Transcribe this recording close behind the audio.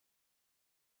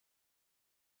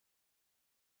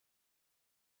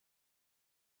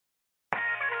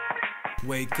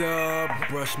Wake up,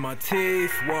 brush my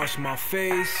teeth, wash my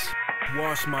face,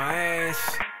 wash my ass,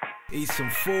 eat some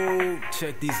food,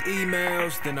 check these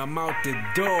emails, then I'm out the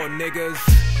door, niggas.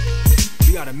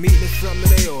 We got a meeting or something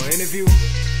today or an interview?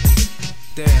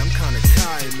 Damn, I'm kinda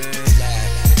tired, man.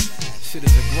 Shit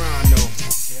is a grind though.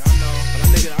 Yeah, I know.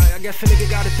 But I guess a nigga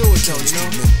gotta do it though,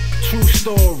 you know? True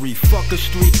story, fuck a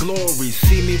street glory.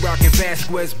 See me rocking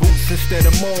Vasquez boots instead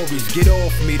of Maury's. Get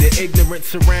off me, the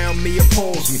ignorance around me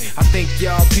appalls me. I think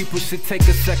y'all people should take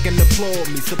a second to applaud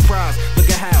me. Surprise, look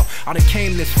at how I done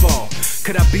came this far.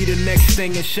 Could I be the next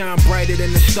thing and shine brighter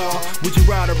than the star? Would you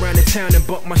ride around the town and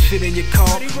bump my shit in your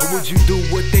car? Or would you do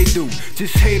what they do,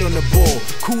 just hate on the ball?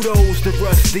 Kudos to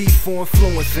Russ D for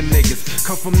influencing niggas.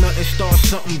 Come from nothing, start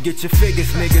something, get your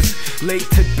figures, niggas. Late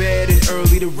to bed and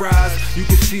early to rise. You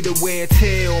can see the wear and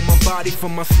tear on my body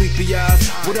from my sleepy eyes.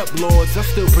 What up, lords? I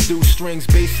still produce strings,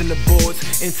 bass in the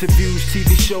boards. Interviews,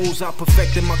 TV shows, I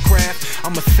perfected my craft.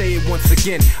 I'ma say it once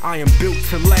again, I am built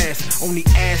to last. Only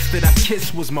ass that I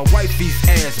kissed was my wifey's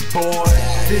ass, boy.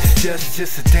 This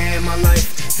just a day in my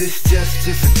life. This just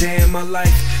a day in my life.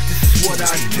 This is what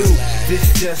I do.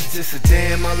 This just a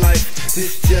day in my life.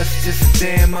 This just a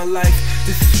day in my life.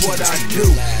 This is what I do.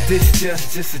 This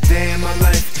just a day in my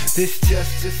life. This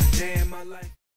just a day in my life.